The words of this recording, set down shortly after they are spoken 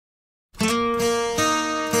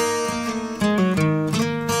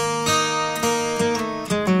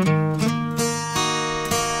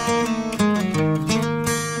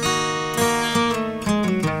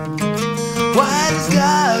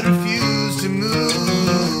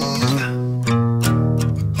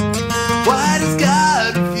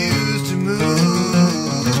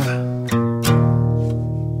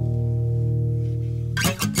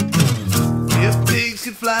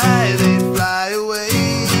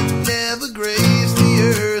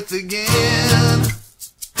earth again.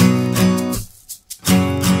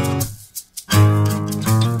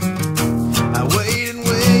 I wait and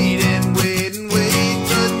wait and wait and wait,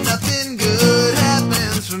 but nothing good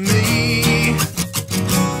happens for me.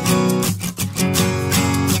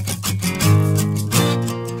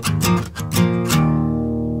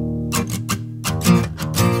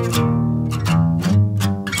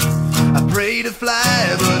 I pray to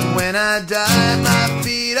fly, but when I die, my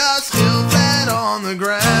feet are still flat on the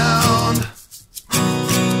ground.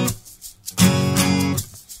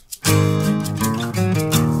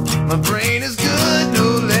 My brain is good,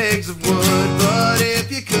 no legs of wood, but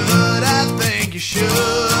if you could, I think you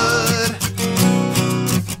should.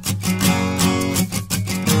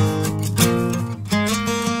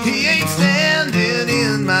 He ain't standing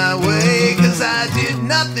in my way, 'cause I did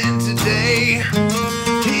nothing today.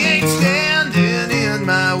 He ain't standing in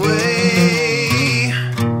my way.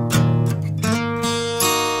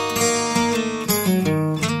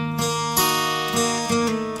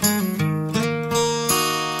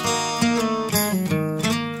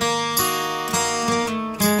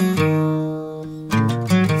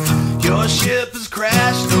 Your ship has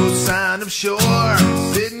crashed, no sign of shore.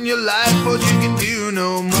 Sit in your lifeboat, you can do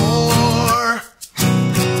no more.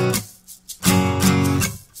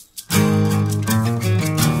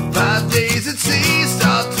 Days at sea,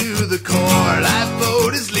 start to the core.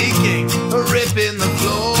 Lifeboat is leaking, a rip in the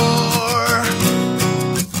floor.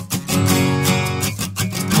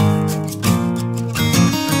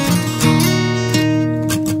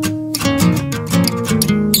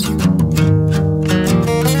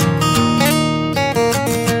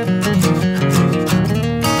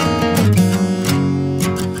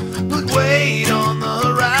 But wait on the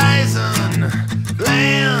horizon,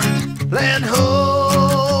 land ho.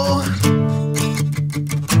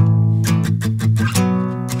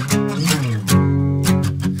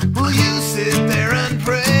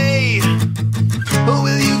 Or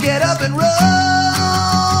will you get up and roll?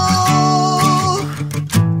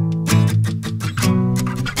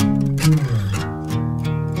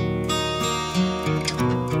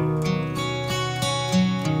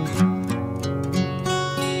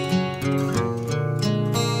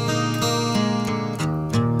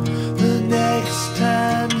 The next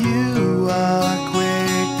time you are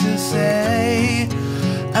quick to say,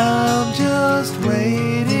 I'm just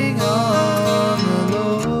waiting on the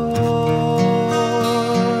Lord.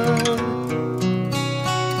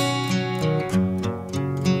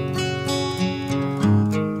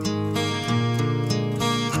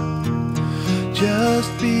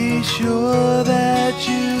 Just be sure that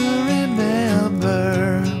you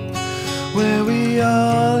remember where we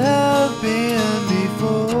all